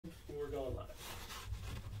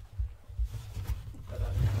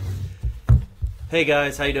Hey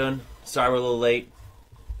guys, how you doing? Sorry we're a little late.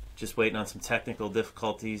 Just waiting on some technical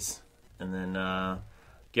difficulties, and then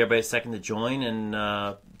give everybody a second to join.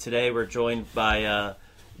 And today we're joined by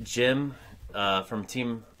Jim from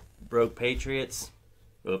Team Rogue Patriots.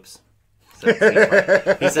 Oops. He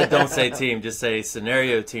said don't say team, just say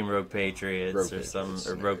Scenario Team Rogue Patriots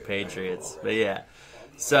or Rogue Patriots. But yeah.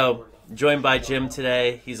 So joined by Jim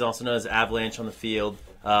today. He's also known as Avalanche on the field.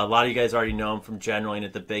 A lot of you guys already know him from generaling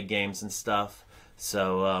at the big games and stuff.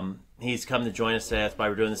 So he's come to join us today. That's why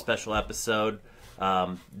we're doing this special episode.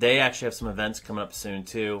 They actually have some events coming up soon,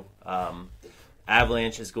 too.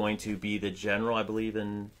 Avalanche is going to be the general, I believe,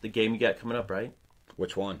 in the game you got coming up, right?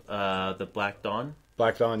 Which one? The Black Dawn.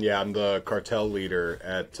 Black Dawn, yeah. I'm the cartel leader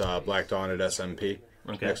at Black Dawn at SMP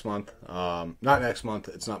next month. Not next month.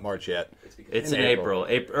 It's not March yet. It's in April.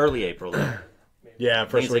 Early April, though. Yeah,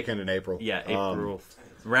 first weekend in April. Yeah, April.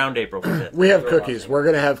 Around April 5th. We have cookies. We're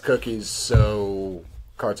going to have cookies, so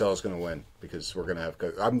Cartel is going to win because we're going to have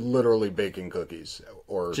cookies. I'm literally baking cookies.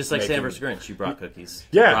 Just like Santa vs. Grinch, you brought cookies.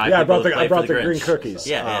 Yeah, I brought the green cookies.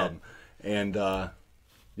 Yeah, and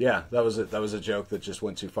yeah, that was a joke that just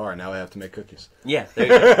went too far. Now I have to make cookies. Yeah, there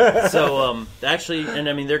you go. So actually, and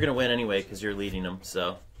I mean they're going to win anyway because you're leading them,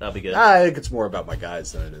 so that'll be good. I think it's more about my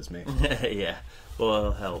guys than it is me. Yeah, well,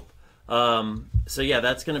 it'll help. So yeah,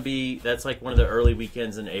 that's like one of the early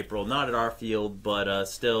weekends in April. Not at our field, but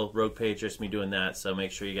still, Rogue Patriots me doing that. So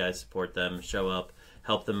make sure you guys support them, show up,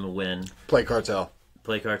 help them win. Play Cartel.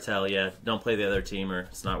 Play Cartel, yeah. Don't play the other team, or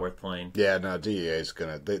it's not worth playing. Yeah, no, DEA's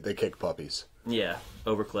gonna they kick puppies. Yeah,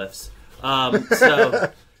 over cliffs.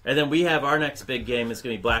 So, and then we have our next big game is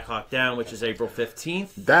going to be Black Hawk Down, which is April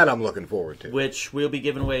 15th. That I'm looking forward to. Which we'll be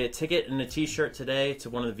giving away a ticket and a T-shirt today to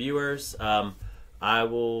one of the viewers.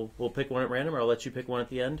 We'll pick one at random, or I'll let you pick one at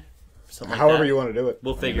the end. Something However like that. you want to do it.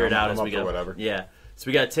 We'll figure it out as we go. Whatever. Yeah. So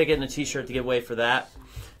we got a ticket and a T-shirt to give away for that.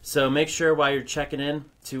 So make sure while you're checking in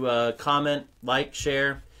to comment, like,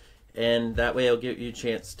 share, and that way it'll give you a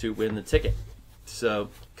chance to win the ticket. So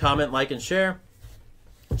comment, like, and share.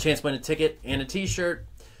 Chance to win a ticket and a T-shirt,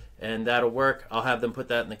 and that'll work. I'll have them put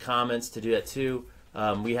that in the comments to do that too.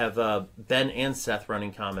 We have Ben and Seth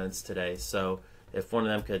running comments today, so if one of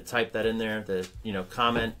them could type that in there,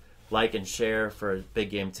 comment, like, and share for a big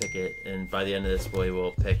game ticket, and by the end of this, we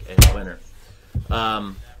will pick a winner.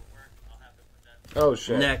 Oh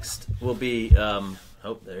shit! Next will be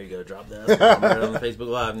there you go, drop that right on the Facebook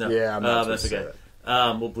Live. No, yeah, I'm not that's okay.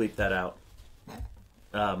 We'll bleep that out.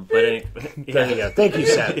 But anyway, there you go. Thank you,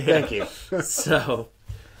 Seth. Yeah. Thank you. So,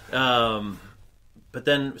 but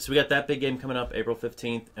then we got that big game coming up April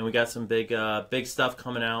 15th, and we got some big stuff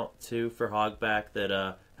coming out too for Hogback that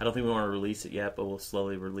I don't think we want to release it yet, but we'll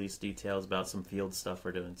slowly release details about some field stuff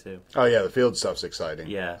we're doing too. Oh yeah, the field stuff's exciting.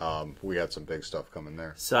 Yeah. We got some big stuff coming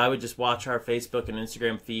there. So I would just watch our Facebook and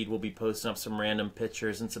Instagram feed. We'll be posting up some random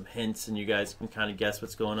pictures and some hints, and you guys can kind of guess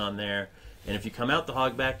what's going on there. And if you come out the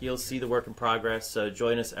Hogback, you'll see the work in progress. So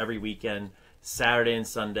join us every weekend, Saturday and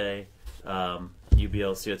Sunday. You'll be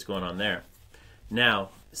able to see what's going on there. Now,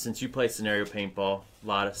 since you play Scenario Paintball, a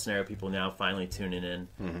lot of Scenario people now finally tuning in.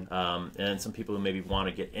 Mm-hmm. And some people who maybe want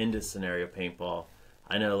to get into Scenario Paintball.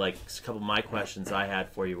 I know, like, a couple of my questions I had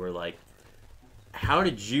for you were like, how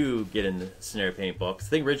did you get into Scenario Paintball? Because I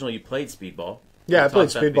think originally you played Speedball. Yeah, I played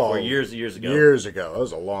Speedball years ago. Years ago. That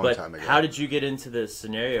was a long time ago. How did you get into the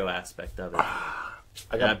scenario aspect of it?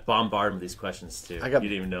 I bombarded with these questions too. You didn't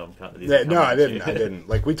even know them. No, I didn't. I didn't.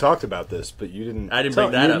 Like, we talked about this, but you didn't. I didn't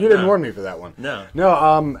bring that up. You didn't warn me for that one.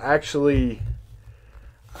 No. Actually,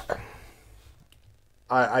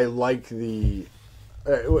 I like the.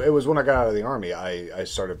 It was when I got out of the Army. I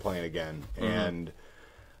started playing again, and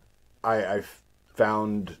I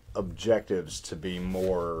found objectives to be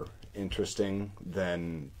more interesting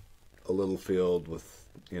than a little field with,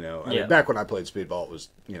 I mean, back when I played Speedball, it was,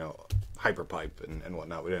 hyper pipe and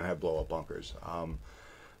whatnot. We didn't have blow up bunkers.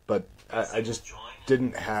 But I just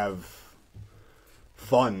didn't have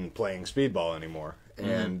fun playing Speedball anymore.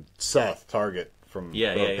 And Seth Target from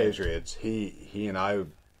Rogue Patriots, he and I,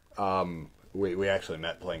 we actually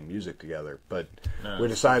met playing music together, but we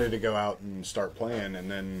decided to go out and start playing, and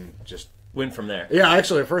then just went from there. Yeah,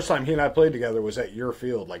 actually, the first time he and I played together was at your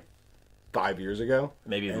field, like 5 years ago.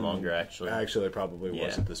 Maybe even longer, actually. Actually, it probably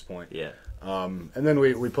was at this point. Yeah. And then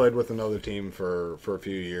we played with another team for a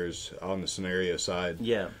few years on the scenario side.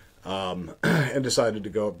 Yeah. And decided to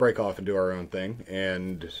go break off and do our own thing,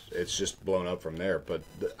 and it's just blown up from there. But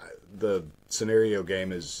the scenario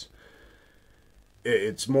game is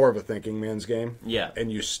it's more of a thinking man's game. Yeah.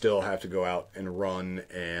 And you still have to go out and run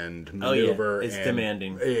and maneuver. Oh, yeah. It's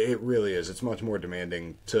demanding. It really is. It's much more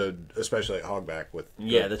demanding especially at Hogback with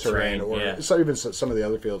the terrain. Or so even some of the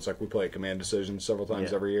other fields, like we play at Command Decisions several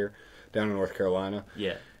times every year down in North Carolina.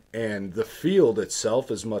 Yeah. And the field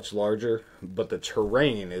itself is much larger, but the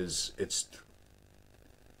terrain it's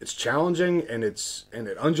challenging and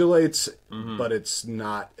it undulates, but it's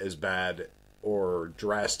not as bad or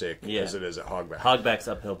drastic as it is at Hogback. Hogback's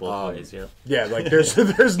uphill both ways, yeah. Yeah, like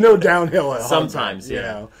there's no downhill at sometimes, Hogback, yeah. You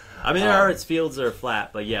know? I mean, there are fields that are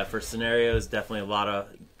flat, but yeah, for scenarios, definitely a lot of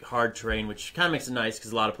hard terrain, which kind of makes it nice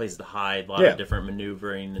because a lot of places to hide, a lot of different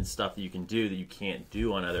maneuvering and stuff that you can do that you can't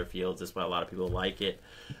do on other fields. That's why a lot of people like it.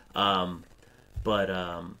 But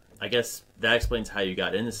I guess that explains how you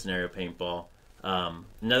got into scenario paintball.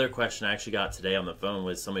 Another question I actually got today on the phone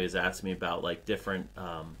was somebody was asking me about like different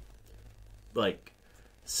like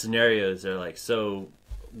scenarios. They're like, so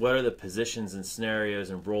what are the positions and scenarios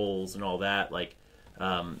and roles and all that? Like,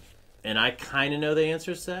 and I kind of know the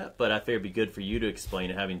answers to that, but I figured it'd be good for you to explain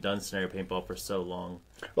it, having done scenario paintball for so long.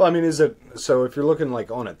 Well, I mean, so if you're looking like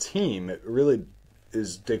on a team, it really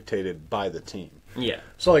is dictated by the team. Yeah.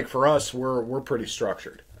 So like for us, we're pretty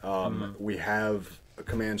structured. We have a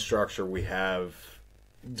command structure. We have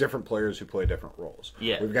different players who play different roles.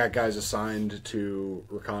 Yeah. We've got guys assigned to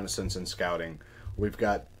reconnaissance and scouting. We've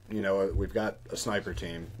got a sniper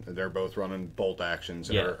team. They're both running bolt actions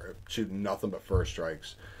and are shooting nothing but first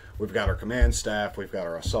strikes. We've got our command staff. We've got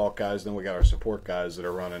our assault guys. Then we got our support guys that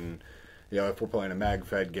are running. If we're playing a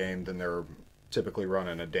mag-fed game, then they're typically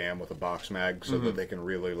running a dam with a box mag so that they can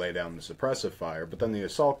really lay down the suppressive fire. But then the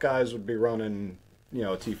assault guys would be running,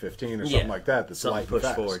 a T-15 or something like that. That's something light push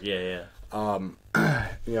and fast. forward. Yeah.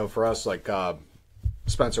 For us, like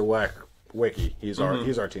Spencer Wiki, he's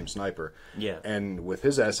our team sniper. Yeah. And with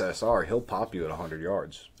his SSR, he'll pop you at 100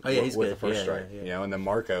 yards. Oh yeah, he's with good. the first strike. Yeah. And then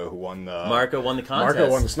Marco, who won the contest. Marco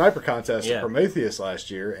won the sniper contest at Prometheus last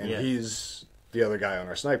year, and he's the other guy on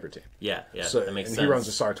our sniper team. Yeah. So, that makes sense. And he runs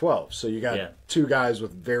a SAR 12. So you got two guys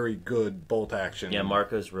with very good bolt action. Yeah,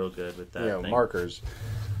 Marco's real good with that. Markers.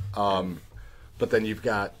 But then you've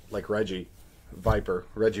got like Reggie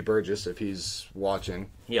Burgess, if he's watching.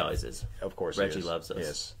 He always is. Of course, Reggie loves us.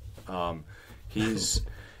 Yes. He's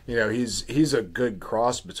he's a good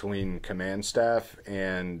cross between command staff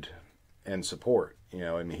and support.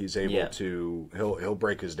 He's able to he'll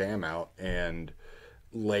break his dam out and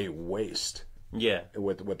lay waste. Yeah.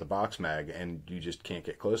 With the box mag, and you just can't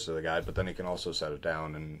get close to the guy. But then he can also set it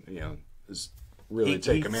down and really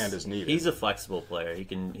take command as needed. He's a flexible player. He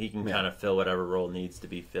can kind of fill whatever role needs to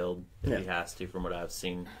be filled if he has to. From what I've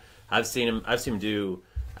seen, I've seen him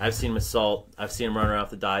assault. I've seen him run around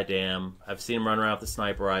with the die dam. I've seen him run around with the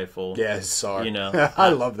sniper rifle. Yeah, sorry.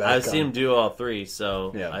 I love that. I've seen him do all three.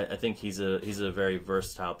 So I think he's a very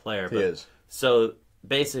versatile player. But, he is. So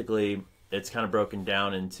basically, it's kind of broken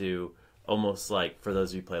down into almost like, for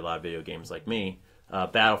those of you who play a lot of video games like me,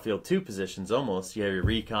 Battlefield 2 positions almost. You have your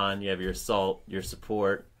recon, you have your assault, your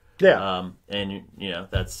support. Yeah. And,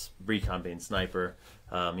 that's recon being sniper.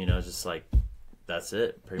 Just like, that's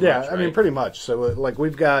it, pretty much, right? I mean, pretty much. So, like,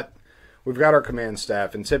 we've got our command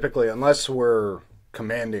staff, and typically, unless we're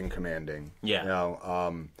commanding. And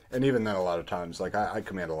even then, a lot of times, like, I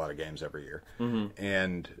command a lot of games every year. Mm-hmm.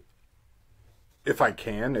 And if I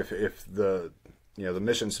can, if the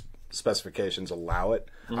mission specifications allow it,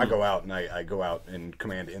 I go out and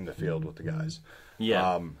command in the field with the guys.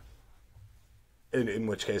 Yeah. In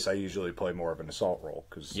which case, I usually play more of an assault role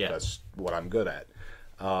because that's what I'm good at.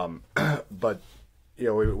 But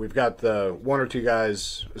we've got the one or two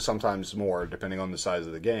guys, sometimes more, depending on the size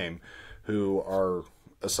of the game, who are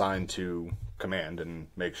assigned to command and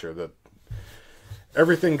make sure that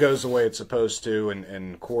everything goes the way it's supposed to,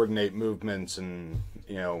 and coordinate movements and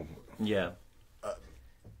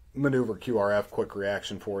maneuver QRF, quick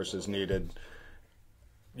reaction force, as needed.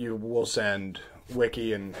 You will send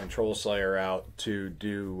Wiki and Troll Slayer out to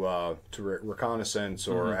do reconnaissance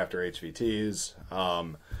or after HVTs.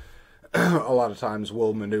 A lot of times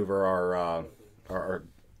we'll maneuver our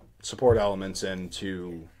support elements in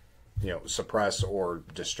to suppress or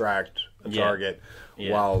distract a target.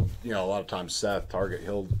 While a lot of times Seth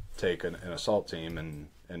he'll take an assault team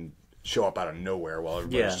and show up out of nowhere while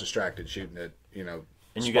everybody's distracted shooting at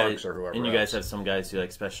and Sparks or whoever. And you guys have some guys who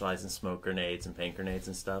like specialize in smoke grenades and paint grenades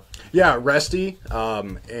and stuff. Yeah, Resty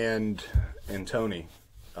and Tony,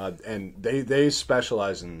 and they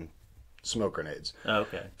specialize in smoke grenades. Oh,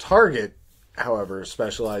 okay. Target, however,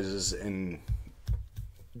 specializes in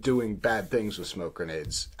doing bad things with smoke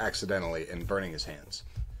grenades accidentally and burning his hands.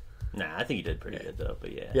 Nah, I think he did pretty good though.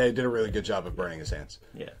 But yeah, Yeah, he did a really good job of burning his hands.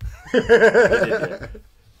 yeah. He did good.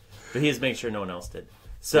 But he has made sure no one else did.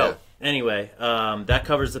 So anyway, that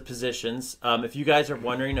covers the positions. If you guys are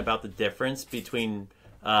wondering about the difference between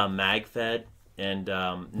mag-fed and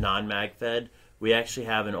non-mag-fed, we actually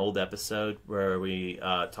have an old episode where we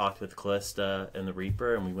talked with Callista and the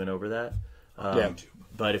Reaper, and we went over that.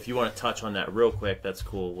 But if you want to touch on that real quick, that's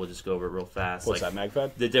cool. We'll just go over it real fast. What's that,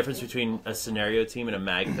 mag-fed? The difference between a scenario team and a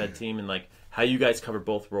mag-fed team, and like how you guys cover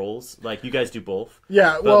both roles. Like you guys do both.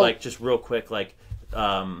 Yeah, but well, like just real quick, like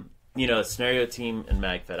a scenario team and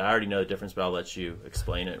mag-fed. I already know the difference, but I'll let you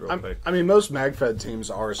explain it real quick. I mean, most mag-fed teams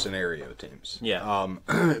are scenario teams. Yeah.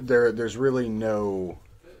 There's really no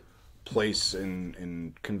place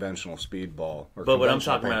in conventional speedball. But what I'm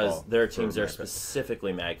talking about is there are teams that are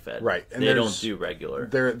specifically mag-fed. Right. And they don't do regular.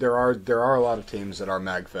 There are a lot of teams that are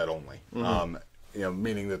mag-fed only.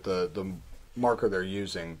 Meaning that the marker they're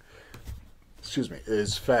using,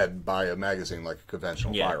 is fed by a magazine like a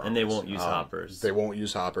conventional firearm. And they won't use hoppers. They won't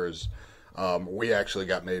use hoppers. We actually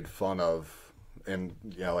got made fun of in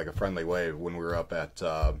like a friendly way when we were up at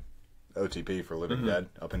OTP for Living Dead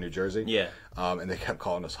up in New Jersey. Yeah. And they kept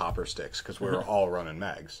calling us hopper sticks because we were all running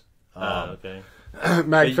mags. Okay.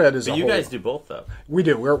 Mag-fed is but a you whole, guys do both, though. We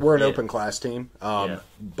do. We're an open class team,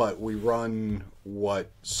 but we run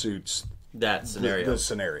what suits that scenario. The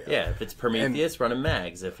scenario. Yeah, if it's Prometheus, run a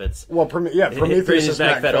mags. If it's Prometheus is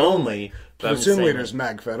mag-fed only. Platoon Leader's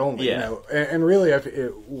mag-fed only. Yeah. And really,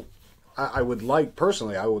 I would like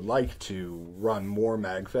to run more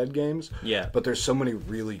mag-fed games. Yeah. But there's so many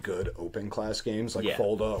really good open class games like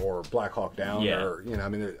Folda or Black Hawk Down or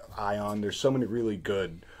Ion. There's so many really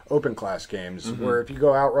good open class games where if you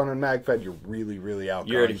go out running mag-fed, you're really, really outgunned.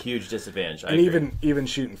 You're at a huge disadvantage. Even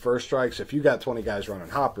shooting first strikes, if you got 20 guys running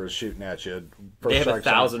hoppers shooting at you, they have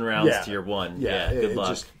 1,000 rounds to your one. Yeah, good luck.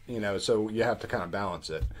 Just, so you have to kind of balance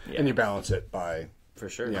it, and you balance it by for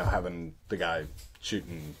sure having the guy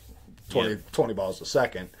shooting 20 balls a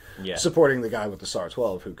second, supporting the guy with the SAR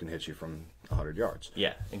 12 who can hit you from 100 yards.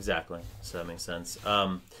 Yeah, exactly. So that makes sense.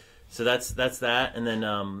 So that's that, and then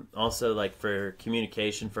also like for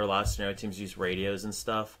communication, for a lot of scenario teams use radios and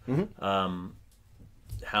stuff.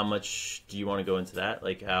 How much do you want to go into that?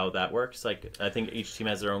 Like how that works? Like I think each team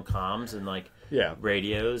has their own comms and like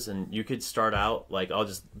radios, and you could start out like I'll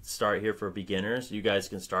just start here for beginners. You guys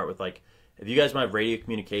can start with like if you guys want to have radio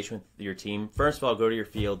communication with your team. First of all, go to your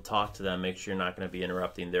field, talk to them, make sure you're not going to be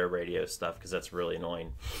interrupting their radio stuff because that's really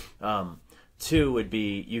annoying. Two would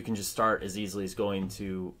be you can just start as easily as going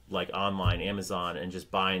to like online Amazon and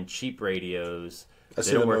just buying cheap radios. I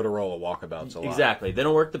see the Motorola walkabouts a lot. Exactly. They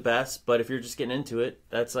don't work the best, but if you're just getting into it,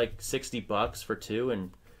 that's like $60 for two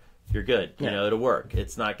and you're good. You know, it'll work.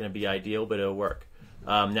 It's not going to be ideal, but it'll work.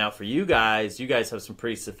 Now for you guys have some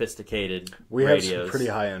pretty sophisticated radios. We have some pretty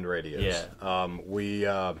high-end radios. Yeah. We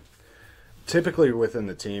typically within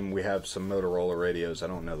the team we have some Motorola radios. I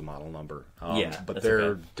don't know the model number. But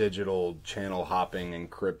they're digital channel hopping,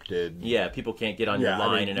 encrypted. Yeah, people can't get on your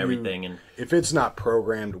line and everything. And if it's not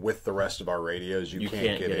programmed with the rest of our radios, you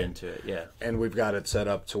can't get into it. Yeah. And we've got it set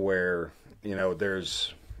up to where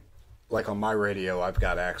there's like on my radio, I've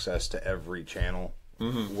got access to every channel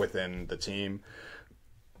within the team.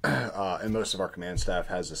 And most of our command staff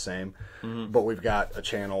has the same, but we've got a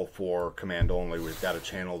channel for command only. We've got a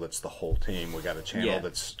channel that's the whole team. We've got a channel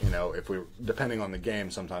that's if we depending on the game,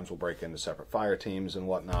 sometimes we'll break into separate fire teams and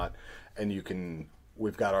whatnot. And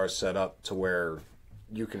we've got ours set up to where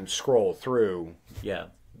you can scroll through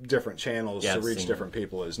different channels to reach different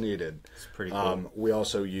people as needed. It's pretty cool. We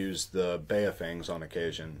also use the Beofangs on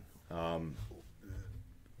occasion.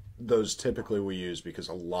 Those typically we use because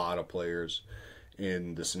a lot of players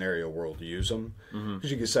in the scenario world use them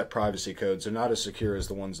because you can set privacy codes. They're not as secure as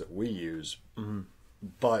the ones that we use,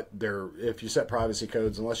 but if you set privacy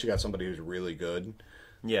codes, unless you got somebody who's really good,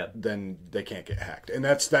 then they can't get hacked. And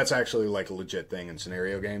that's actually like a legit thing in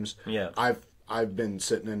scenario games. I've been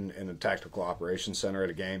sitting in a tactical operations center at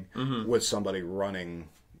a game with somebody running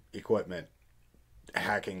equipment,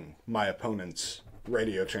 hacking my opponent's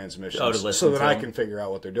radio transmissions so that I can figure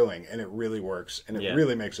out what they're doing, and it really works, and it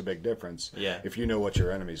really makes a big difference if you know what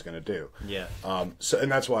your enemy's going to do.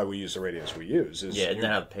 And that's why we use the radios we use. Isn't that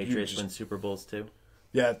how the Patriots win Super Bowls too?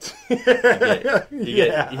 Yeah.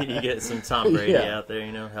 You get some Tom Brady out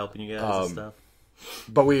there, helping you guys and stuff.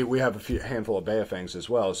 But we have a handful of Beofangs as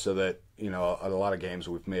well, so that a lot of games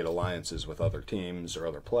we've made alliances with other teams or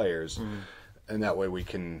other players, and that way we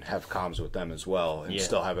can have comms with them as well, and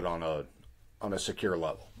still have it on a on a secure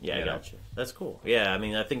level. Yeah, I got you. That's cool. Yeah, I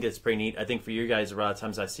mean, I think it's pretty neat. I think for you guys, a lot of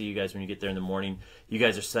times I see you guys when you get there in the morning, you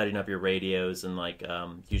guys are setting up your radios, and like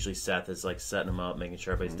usually Seth is like setting them up, making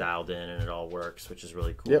sure everybody's dialed in and it all works, which is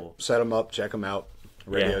really cool. Yep, set them up, check them out,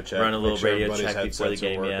 radio check, run a little radio everybody's check before the headsets are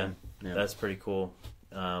game. working. That's pretty cool.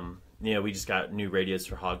 We just got new radios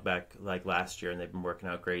for Hogback like last year, and they've been working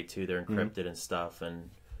out great too. They're encrypted and stuff, and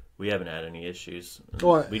we haven't had any issues.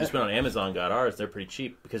 Well, we just went on Amazon, got ours. They're pretty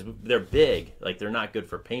cheap because they're big. Like, they're not good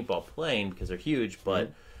for paintball playing because they're huge,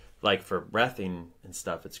 but like for reffing and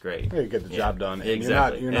stuff, it's great. Yeah, you get the job done. And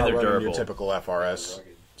exactly. You're not running durable. your typical FRS.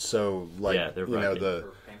 So, like, they're you know, rugged.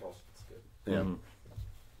 Yeah.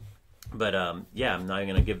 But I'm not even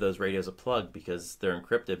going to give those radios a plug because they're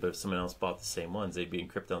encrypted. But if someone else bought the same ones, they'd be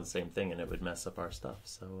encrypted on the same thing, and it would mess up our stuff.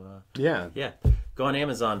 So yeah, go on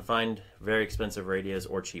Amazon, find very expensive radios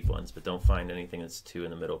or cheap ones, but don't find anything that's two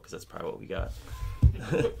in the middle because that's probably what we got.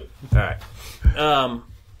 All right.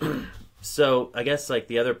 So I guess like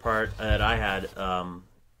the other part that I had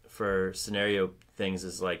for scenario things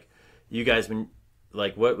is like you guys when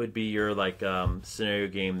like what would be your like scenario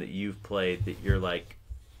game that you've played that you're like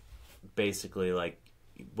basically like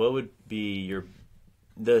what would be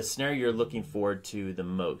the scenario you're looking forward to the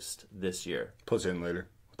most this year? Platoon leader,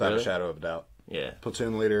 without a shadow of a doubt. Yeah,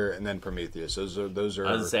 Platoon leader, and then Prometheus. Those are. I was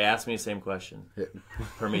gonna say, ask me the same question. Yeah.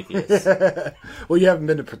 Prometheus. Well, you haven't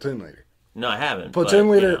been to Platoon leader. No, I haven't. Platoon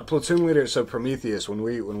but, leader. You know. Platoon leader. So Prometheus. When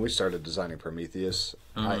we started designing Prometheus,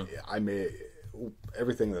 I made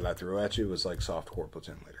everything that I threw at you was like softcore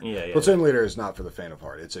Platoon leader. Yeah. Platoon leader is not for the faint of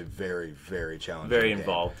heart. It's a very, very challenging, very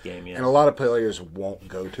involved game. Yeah. And a lot of players won't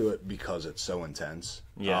go to it because it's so intense.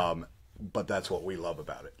 Yeah. But that's what we love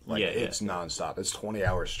about it. Like it's nonstop. It's 20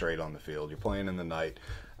 hours straight on the field. You're playing in the night.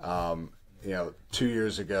 2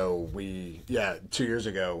 years ago we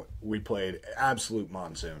played absolute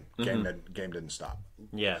monsoon. Game didn't stop.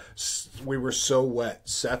 Yeah. We were so wet.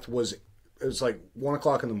 It was like 1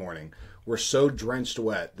 o'clock in the morning. We're so drenched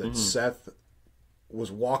wet that Seth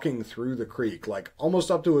was walking through the creek, like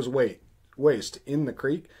almost up to his waist in the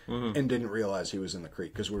creek, and didn't realize he was in the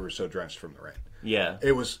creek because we were so drenched from the rain. Yeah.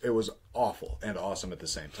 It was awful and awesome at the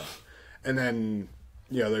same time. And then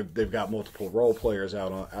they've got multiple role players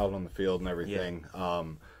out on the field and everything.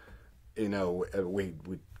 We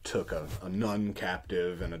took a nun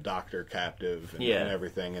captive and a doctor captive and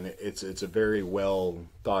everything, and it's a very well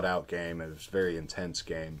thought out game, and it's a very intense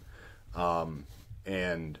game.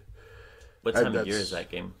 And what time of year is that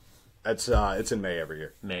game? It's in May every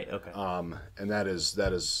year. May, okay. And that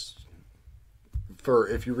is for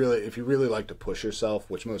if you really like to push yourself,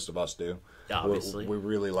 which most of us do. Obviously, we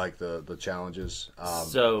really like the challenges.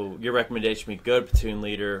 So your recommendation would be go to Platoon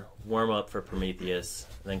Leader, warm up for Prometheus,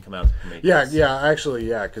 and then come out to Prometheus.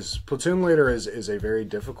 Yeah, because Platoon Leader is a very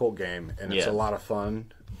difficult game, and it's a lot of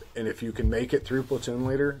fun. And if you can make it through Platoon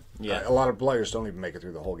Leader, a lot of players don't even make it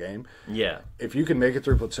through the whole game. Yeah. If you can make it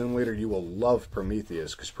through Platoon Leader, you will love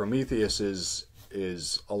Prometheus, because Prometheus is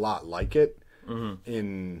a lot like it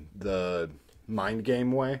in the mind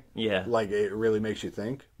game way. Yeah. Like, it really makes you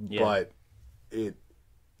think, but it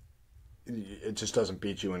just doesn't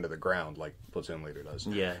beat you into the ground like Platoon Leader does.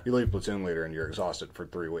 Yeah. You leave Platoon Leader and you're exhausted for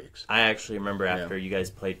 3 weeks. I actually remember after you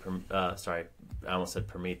guys played, I almost said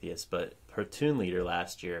Prometheus, but Platoon Leader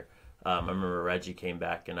last year, I remember Reggie came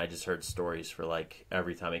back and I just heard stories for like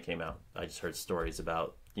every time it came out. I just heard stories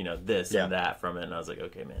about, this and that from it, and I was like,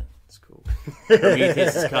 okay, man, it's cool.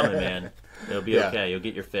 Prometheus is coming, man. It'll be okay. You'll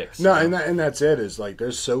get your fix. No, and that's it. Is like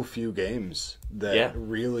there's so few games that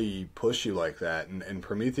really push you like that, and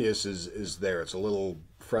Prometheus is there. It's a little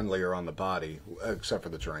friendlier on the body, except for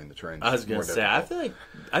the terrain. The terrain. I was gonna say, difficult.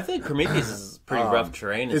 I feel like Prometheus is pretty rough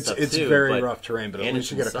terrain and stuff too. It's very rough terrain, but at least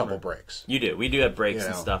you get a couple breaks. You do. We do have breaks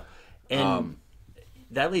and stuff, and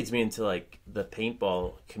that leads me into like the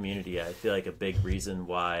paintball community. I feel like a big reason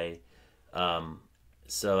why.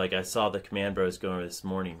 So like I saw the Command Bros going over this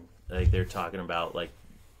morning. Like they're talking about like,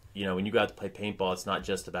 when you go out to play paintball, it's not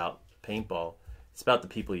just about paintball. It's about the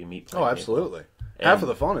people you meet. Oh, absolutely. Half of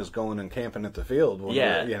the fun is going and camping at the field. When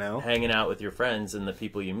hanging out with your friends and the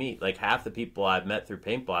people you meet. Like half the people I've met through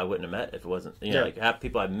paintball, I wouldn't have met if it wasn't. Like half the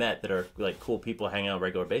people I've met that are like cool people hanging out on a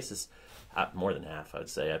regular basis. More than half, I would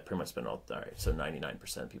say. I pretty much spent all right. So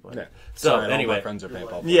 99% people. So anyway, all my friends are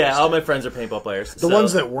paintball players. All my friends are paintball players. The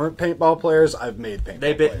ones that weren't paintball players, I've made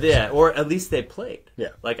paintball players. Yeah, or at least they played.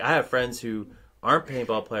 Yeah. Like I have friends who aren't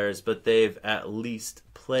paintball players, but they've at least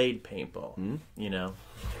played paintball.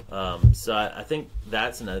 So I think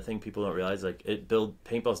that's another thing people don't realize. Like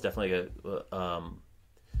paintball is definitely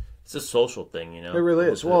it's a social thing. It really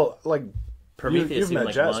is. Well, like Prometheus, you've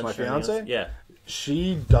met Jess, my fiance. Yeah.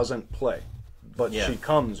 She doesn't play. but Yeah. she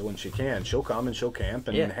comes when she can. She'll come and she'll camp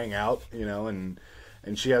and hang out, and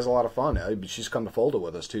she has a lot of fun. She's come to Fulda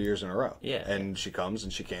with us 2 years in a row. Yeah. And she comes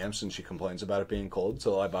and she camps and she complains about it being cold,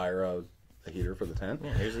 so I buy her a heater for the tent.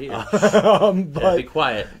 Yeah, here's a heater. But be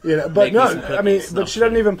quiet. but Make me no, some I mean, cookies. but she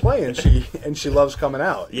doesn't even play, and she loves coming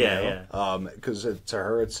out. Yeah. Because to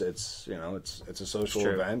her, it's a social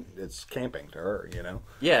event. It's camping to her.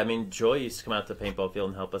 Yeah, I mean, Joy used to come out to the paintball field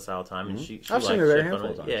and help us all the time, and she I've seen her there a handful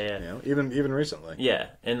of times. Yeah. Even recently. Yeah,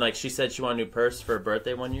 and like she said, she wanted a new purse for her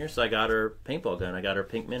birthday one year, so I got her a paintball gun. I got her a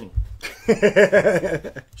pink mini.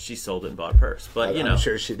 She sold it and bought a purse, but I'm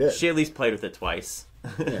sure she did. She at least played with it twice.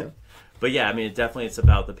 Yeah. But yeah, I mean, it's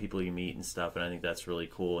about the people you meet and stuff, and I think that's really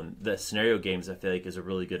cool. And the scenario games, I feel like, is a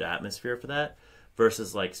really good atmosphere for that.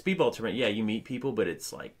 Versus like speedball tournament, yeah, you meet people, but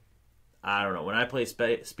it's like, I don't know. When I play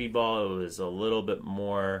speedball, it was a little bit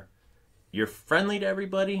more. You're friendly to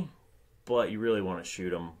everybody, but you really want to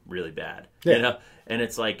shoot them really bad. Yeah. And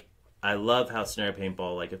it's like, I love how scenario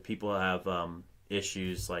paintball, like if people have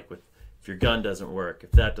issues like with if your gun doesn't work,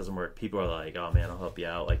 if that doesn't work, people are like, oh man, I'll help you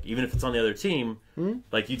out. Like even if it's on the other team,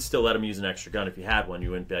 like you'd still let them use an extra gun if you had one.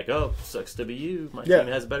 You wouldn't be like, oh, sucks to be you. My team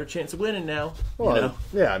has a better chance of winning now. Well,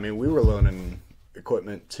 yeah, I mean, we were loaning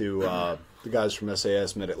equipment to the guys from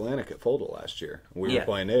SAS Mid-Atlantic at Fulda last year. We were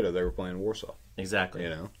playing NATO, they were playing Warsaw. Exactly.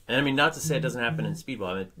 And I mean, not to say it doesn't happen in speedball.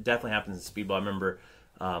 I mean, it definitely happens in speedball. I remember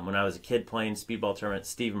when I was a kid playing speedball tournament,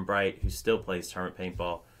 Stephen Bright, who still plays tournament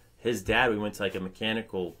paintball, his dad, we went to like a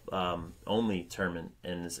mechanical only tournament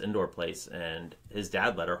in this indoor place, and his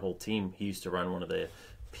dad let our whole team, he used to run one of the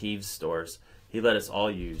Peeves stores, he let us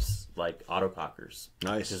all use like autocockers.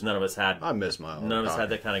 Nice. Because none of us had none of us had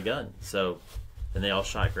that kind of gun. So, and they all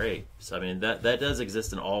shot great. So I mean that does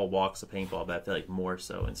exist in all walks of paintball, but I feel like more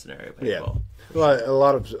so in scenario paintball. Yeah. Well, a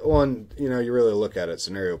lot of you really look at it,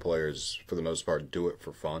 scenario players for the most part do it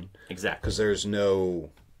for fun. Exactly. Because there's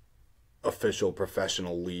no official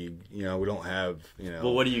professional league. We don't have,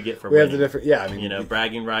 Well, what do you get for we winning? have the different, I mean,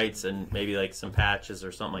 bragging rights and maybe like some patches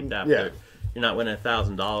or something like that. Yeah. But you're not winning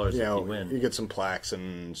 $1,000 if you win. You get some plaques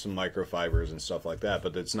and some microfibers and stuff like that,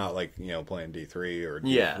 but it's not like, playing D3 or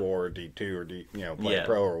D4 or D2 or playing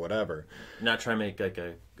pro or whatever. Not trying to make like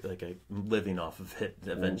a living off of it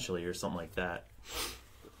eventually or something like that.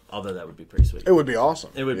 Although that would be pretty sweet. It would be awesome.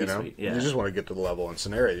 It would be sweet, yeah. You just want to get to the level in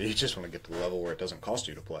scenario. You just want to get to the level where it doesn't cost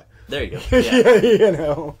you to play. There you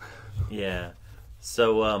go. Yeah. Yeah.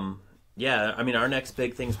 So, I mean, our next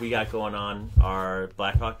big things we got going on are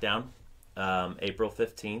Black Hawk Down, April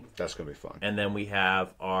 15th. That's going to be fun. And then we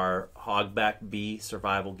have our Hogback B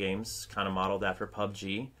survival games, kind of modeled after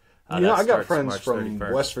PUBG. I got friends from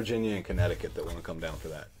West Virginia and Connecticut that want to come down for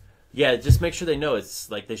that. Yeah, just make sure they know it's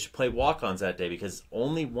like they should play walk-ons that day because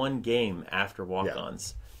only one game after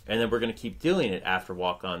walk-ons, and then we're going to keep doing it after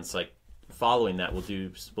walk-ons. Like following that, we'll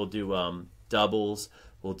do doubles,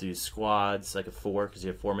 we'll do squads like a 4 because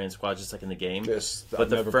you have 4-man squads just like in the game. But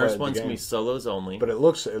the first one's going to be solos only. But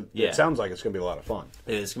it sounds like it's going to be a lot of fun.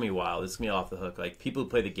 It's going to be wild. It's going to be off the hook. Like people who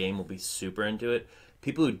play the game will be super into it.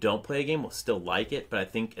 People who don't play a game will still like it, but I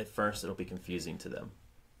think at first it'll be confusing to them.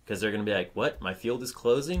 Because they're going to be like, what? My field is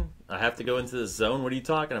closing? I have to go into the zone? What are you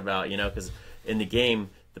talking about? Because in the game,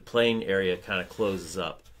 the playing area kind of closes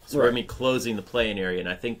up. So we're going to be closing the playing area. And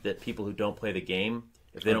I think that people who don't play the game,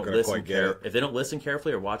 if they don't listen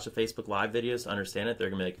carefully or watch the Facebook Live videos to understand it, they're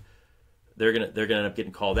going to be like, they're going to end up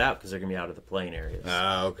getting called out because they're going to be out of the playing areas.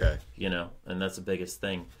 Ah, okay. And that's the biggest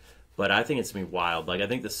thing. But I think it's going to be wild. Like I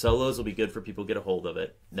think the solos will be good for people to get a hold of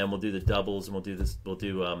it. Then we'll do the doubles and we'll do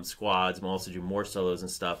squads and we'll also do more solos and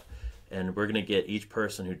stuff. And we're going to get each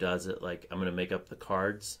person who does it, like I'm going to make up the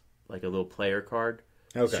cards, like a little player card.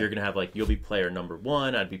 Okay. So you're going to have like, you'll be player number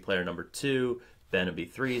 1, I'd be player number 2, Ben would be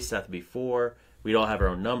 3, Seth would be 4. We'd all have our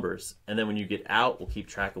own numbers. And then when you get out, we'll keep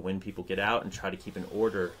track of when people get out and try to keep an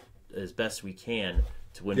order as best we can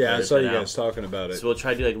to win. Yeah, I saw you guys talking about it. So we'll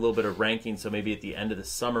try to do like a little bit of ranking. So maybe at the end of the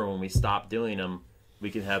summer when we stop doing them, we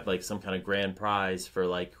can have like some kind of grand prize for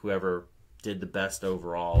like whoever did the best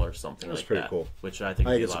overall or something like that. That's pretty cool. Which I think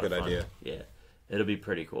would be a lot of fun. Idea. Yeah, it'll be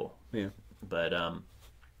pretty cool. Yeah. But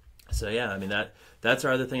so yeah, I mean that's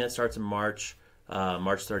our other thing that starts in March,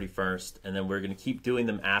 March 31st, and then we're gonna keep doing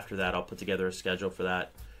them after that. I'll put together a schedule for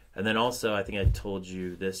that. And then also, I think I told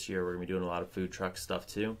you this year we're going to be doing a lot of food truck stuff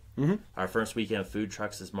too. Mm-hmm. Our first weekend of food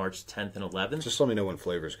trucks is March 10th and 11th. Just let me know when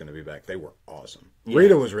Flavor's going to be back. They were awesome. Yeah.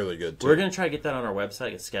 Rita was really good too. We're going to try to get that on our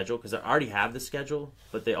website, a schedule, because I already have the schedule,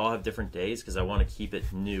 but they all have different days because I want to keep it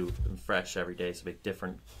new and fresh every day so we have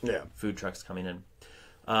different food trucks coming in.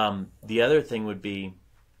 The other thing would be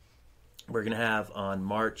we're going to have on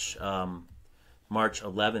March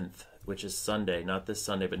 11th, which is Sunday, not this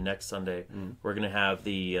Sunday, but next Sunday, we're going to have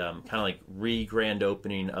the kind of like re-grand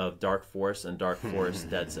opening of Dark Forest and Dark Forest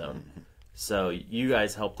Dead Zone. So you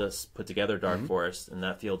guys helped us put together Dark Forest, and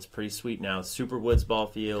that field's pretty sweet now. Super woods ball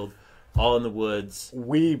field, all in the woods.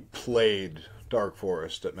 We played Dark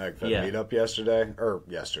Forest at MagFed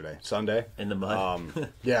Meetup Sunday. In the mud.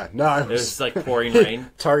 Yeah, no, It was like pouring rain.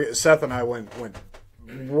 Seth and I went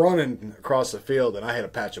running across the field, and I had a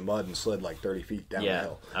patch of mud and slid like 30 feet down the Yeah,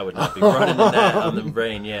 hill. I would not be running in that on the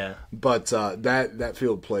rain, yeah. But that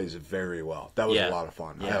field plays very well. That was Yeah. a lot of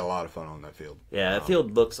fun. I Yeah. had a lot of fun on that field. Yeah, that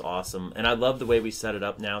field looks awesome. And I love the way we set it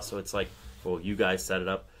up now. So it's like, well, you guys set it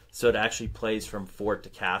up. So it actually plays from fort to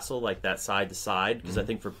castle, like that side to side. Because I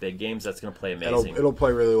think for big games, that's going to play amazing. It'll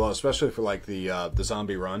play really well, especially for like the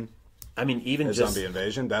zombie run. I mean, even The just zombie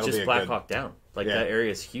invasion. That'll be just a Black good. Hawk Down. Like Yeah. that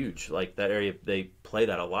area is huge. Like that area, they play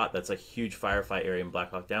that a lot. That's a huge firefight area in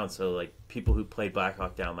Black Hawk Down. So like people who played Black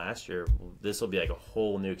Hawk Down last year, this will be like a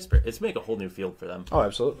whole new experience. It's make a whole new field for them Oh,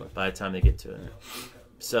 absolutely. by the time they get to it.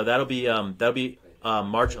 So that'll be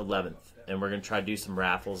March 11th, and we're gonna try to do some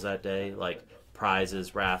raffles that day, like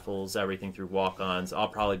prizes, raffles, everything through walk-ons. I'll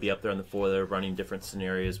probably be up there on the floor there running different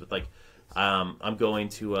scenarios with like I'm going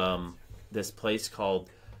to this place called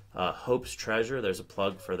Hope's Treasure. There's a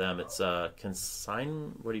plug for them. It's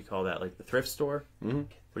consign. What do you call that? Like the thrift store? Mm-hmm.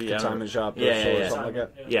 What do you Consignment shop, Yeah, something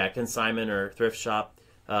like that. Yeah, consignment or thrift shop.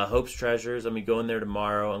 Hope's Treasures. I'm going there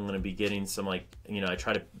tomorrow. I'm going to be getting some I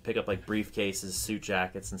try to pick up like briefcases, suit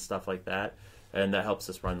jackets, and stuff like that. And that helps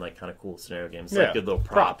us run like kind of cool scenario games, like good little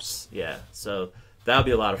props. Yeah, so that'll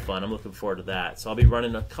be a lot of fun. I'm looking forward to that. So I'll be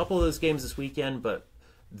running a couple of those games this weekend, but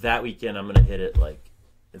that weekend I'm going to hit it like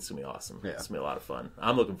it's going to be awesome. Yeah. It's going to be a lot of fun.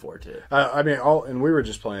 I'm looking forward to it. And we were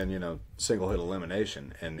just playing, single hit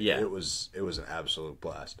elimination, and Yeah. it was an absolute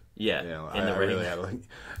blast. Yeah, I really had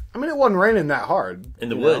it wasn't raining that hard in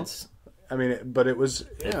the woods. But it was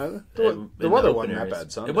the In weather open wasn't areas. that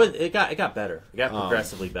bad Sunday. It got better. It got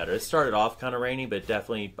progressively better. It started off kind of rainy, but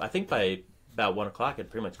definitely I think by about 1 o'clock it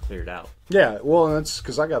pretty much cleared out. Yeah, well, that's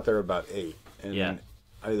because I got there about 8, and Yeah.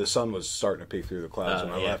 the sun was starting to peek through the clouds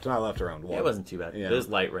when I left, and I left around 1. It wasn't too bad. Yeah. It was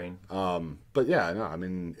light rain. But yeah, no, I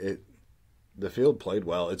mean the field played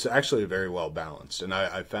well. It's actually very well balanced, and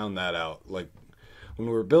I found that out. Like when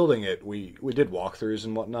we were building it, we did walkthroughs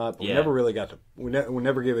and whatnot, but we never really got to. We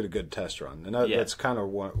never gave it a good test run, and that's kind of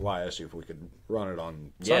why I asked you if we could run it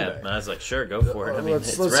on Sunday. Yeah, I was like, sure, go for it. I mean, let's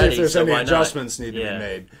it's see ready, if there's so any why not? adjustments need to be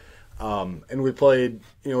made. And we played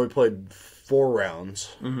 4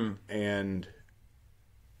 rounds, and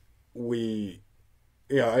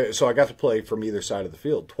so I got to play from either side of the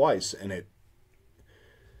field twice, and it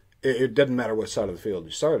didn't matter what side of the field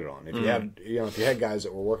you started on. If you had guys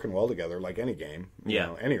that were working well together, like any game,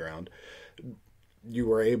 any round, you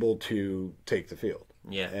were able to take the field.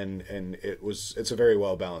 Yeah, and it's a very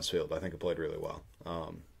well balanced field. I think it played really well.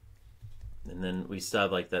 And then we still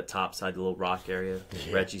have like that top side, the little rock area,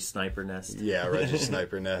 Reggie's sniper nest. Yeah, Reggie's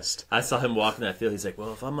sniper nest. I saw him walking that field. He's like,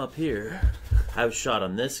 well, if I'm up here, I have a shot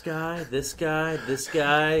on this guy, this guy, this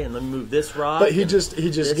guy, and let me move this rock. But he just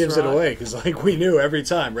gives it away because like we knew every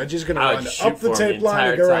time Reggie's going to run up the tape line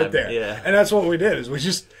and go right there. Yeah. And that's what we did.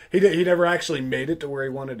 Is he never actually made it to where he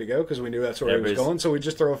wanted to go because we knew that's where he was going. So we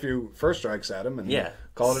just throw a few first strikes at him and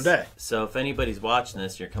call it a day. So if anybody's watching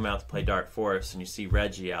this, you're coming out to play Dark Forest and you see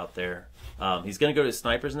Reggie out there. He's going to go to the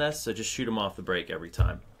sniper's nest, so just shoot him off the break every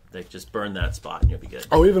time. They just burn that spot and you'll be good.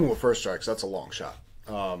 Oh, even with first strikes, that's a long shot.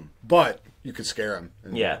 But you could scare him.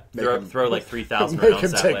 And throw like 3,000 make rounds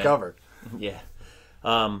him that take way. cover. Yeah.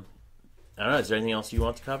 I don't know. Is there anything else you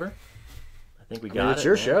want to cover? I think we got it. It's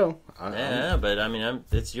your man. show. But I mean,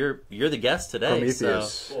 you're the guest today.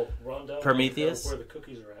 Prometheus. So. Well, Rondell, Prometheus? where the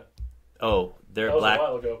cookies are at. Oh, they're That was Black. a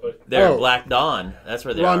while ago, but They're Black Dawn. That's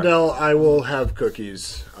where they are. Rondell, I will have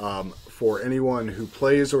cookies for anyone who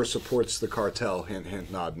plays or supports the cartel. Hint,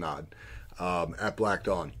 hint, nod, nod. At Black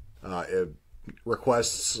Dawn.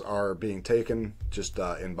 Requests are being taken. Just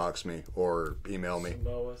inbox me or email me.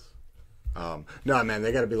 No, man,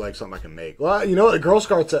 they got to be like something I can make. Well, you know what? The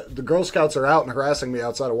Girl Scouts are out and harassing me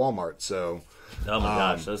outside of Walmart. So. Oh my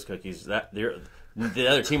gosh, those cookies! The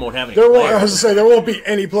other team won't have any. I was players. going to say there won't be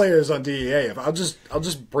any players on DEA. I'll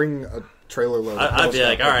just bring a trailer load. I'd be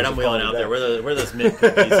like, all right, I'm wheeling out there. Where those mid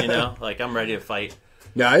cookies? Like I'm ready to fight.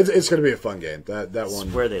 No, it's going to be a fun game. That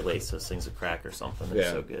one. Where they lace those things with crack or something.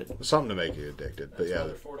 They're so good. Something to make you addicted. But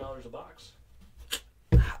they're $4 a box.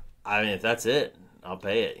 I mean, if that's it, I'll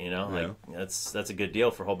pay it. Like that's a good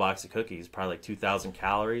deal for a whole box of cookies. Probably like 2,000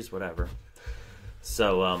 calories, whatever.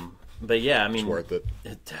 So, but yeah, I mean, it's worth it.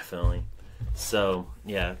 Definitely. So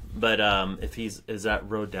yeah, but if is that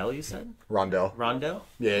Rodell? You said Rondell. Rondell?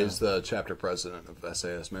 Yeah, he's the chapter president of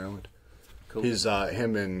SAS Maryland. Cool. He's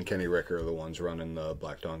him and Kenny Ricker are the ones running the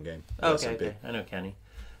Black Dawn game. Oh, okay. I know Kenny.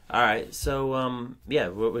 All right, so yeah,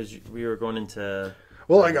 what was we were going into?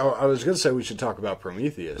 Well, like I was gonna say, we should talk about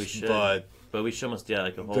Prometheus. We should, but we should almost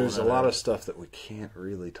like a whole. There's a lot of stuff that we can't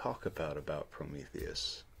really talk about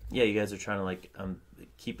Prometheus. Yeah, you guys are trying to like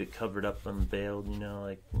keep it covered up, unveiled,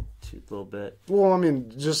 like a little bit. Well, I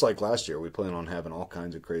mean, just like last year, we plan on having all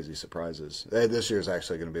kinds of crazy surprises. This year's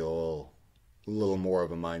actually going to be a little more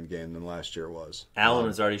of a mind game than last year was. Alan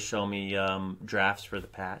has already shown me drafts for the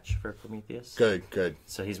patch for Prometheus. Good.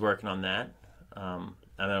 So he's working on that. I'm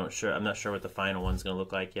not sure what the final one's going to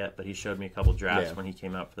look like yet, but he showed me a couple drafts when he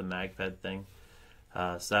came out for the MagFed thing.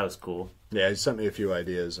 So that was cool. Yeah, he sent me a few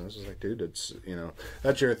ideas, and I was just like, dude, it's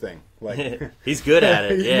that's your thing. Like he's good at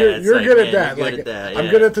it. Yeah, you're good at that. You're like good at that. Yeah. I'm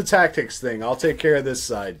good at the tactics thing. I'll take care of this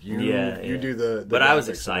side. You do the But I was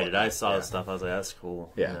excited. I saw the stuff. I was like, that's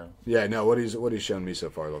cool. Yeah, yeah. No, what he's shown me so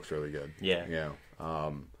far looks really good. Yeah.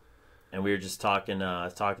 And we were just talking. I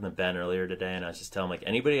was talking to Ben earlier today, and I was just telling him, like,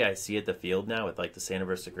 anybody I see at the field now with like the Santa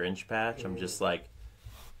vs. Grinch patch, I'm just like,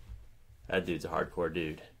 that dude's a hardcore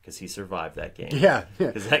dude. Because he survived that game. Yeah.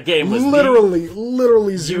 Because that game was literally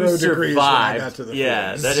 0 degrees when I got to the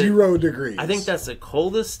field. 0 degrees. I think that's the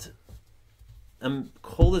coldest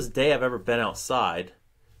day I've ever been outside,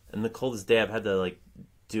 and the coldest day I've had to like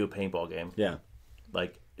do a paintball game. Yeah.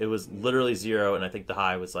 Like it was literally 0, and I think the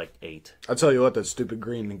high was like 8. I'll tell you what, that stupid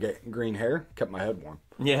green hair kept my head warm.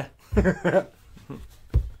 Yeah. And a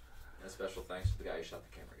special thanks to the guy who shot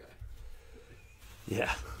the camera guy.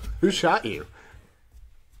 Yeah. Who shot you?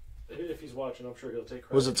 If he's watching, I'm sure he'll take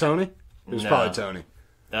credit. Was it Tony? It was probably Tony.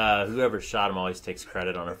 Whoever shot him always takes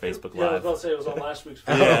credit on our Facebook Yeah, I was Live. about to say it was on last week's.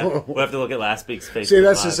 Yeah, we'll have to look at last week's Facebook See,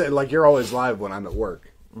 that's Live. just it. Like, you're always live when I'm at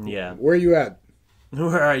work. Yeah. Where are you at?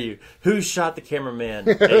 Where are you? Who shot the cameraman,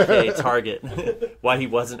 a.k.a. Target? Why he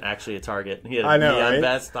wasn't actually a target. He had a neon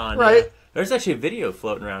vest on. Right. Yeah. There's actually a video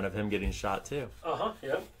floating around of him getting shot, too.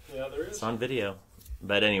 Yeah, there is. It's on video.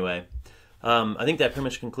 But anyway, I think that pretty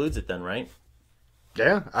much concludes it then, right?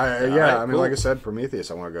 Yeah. I mean, cool. like I said,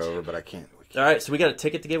 Prometheus I want to go over, but I can't. All right, so we got a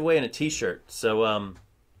ticket to give away and a T-shirt. So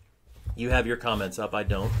you have your comments up. I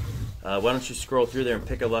don't. Why don't you scroll through there and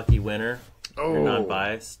pick a lucky winner? Oh. You're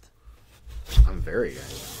non-biased. I'm very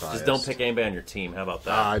biased. Just don't pick anybody on your team. How about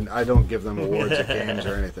that? I don't give them awards at games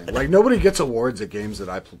or anything. Like, nobody gets awards at games that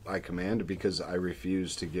I command because I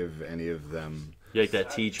refuse to give any of them. You're like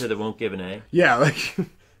that teacher that won't give an A? Yeah, like...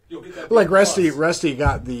 Like Rusty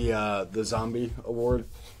got the zombie award.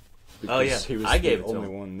 Oh yeah, he was I gave the it to only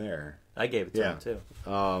him. one there. I gave it to him too.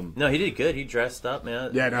 No, he did good. He dressed up,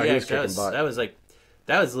 man. Yeah, no, he was kicking butt. That was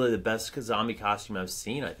literally the best zombie costume I've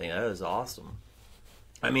seen. I think that was awesome.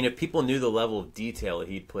 I mean, if people knew the level of detail that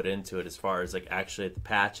he'd put into it, as far as like actually the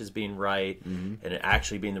patches being right and it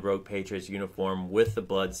actually being the Rogue Patriots uniform with the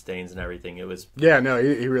blood stains and everything, it was. Yeah, no,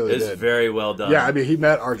 he really did. It was very well done. Yeah, I mean, he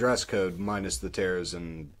met our dress code minus the tears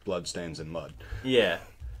and blood stains and mud. Yeah,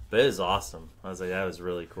 but it was awesome. I was like, that was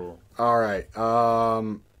really cool. All right,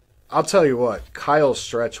 I'll tell you what, Kyle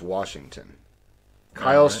Stretch Washington.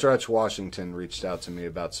 Stretch Washington reached out to me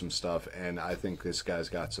about some stuff, and I think this guy's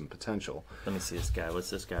got some potential. Let me see this guy. What's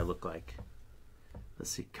this guy look like? Let's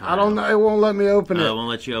see. Kyle. I don't know. It won't let me open it. It won't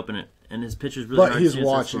let you open it. And his picture's really hard But to he's see.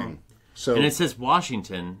 watching. So, and it says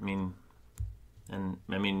Washington.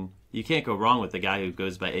 I mean, you can't go wrong with the guy who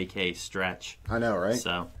goes by AK Stretch. I know, right?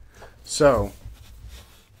 So,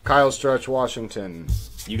 Kyle Stretch Washington.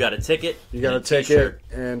 You got a ticket. You got a ticket t-shirt.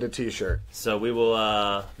 And a T-shirt. So we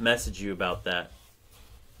will message you about that.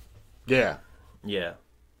 Yeah. Yeah.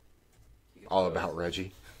 All about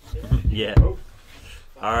Reggie. Yeah.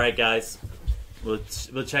 All right, guys. We'll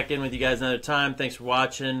check in with you guys another time. Thanks for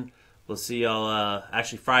watching. We'll see y'all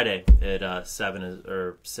actually Friday at 7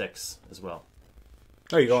 or 6 as well.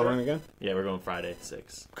 Oh, you going on again? Yeah, we're going Friday at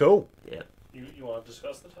 6. Cool. Yeah. You want to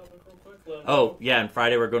discuss the topic real quick? Yeah, and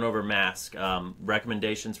Friday we're going over mask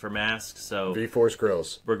recommendations for masks. So V-Force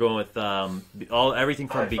grills. We're going with everything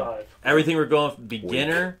from everything. We're going with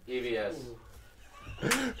beginner EVS.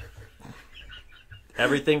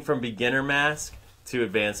 Everything from beginner mask to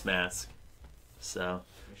advanced mask. So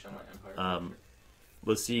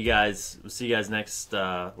we'll see you guys. We'll see you guys next.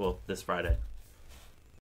 This Friday.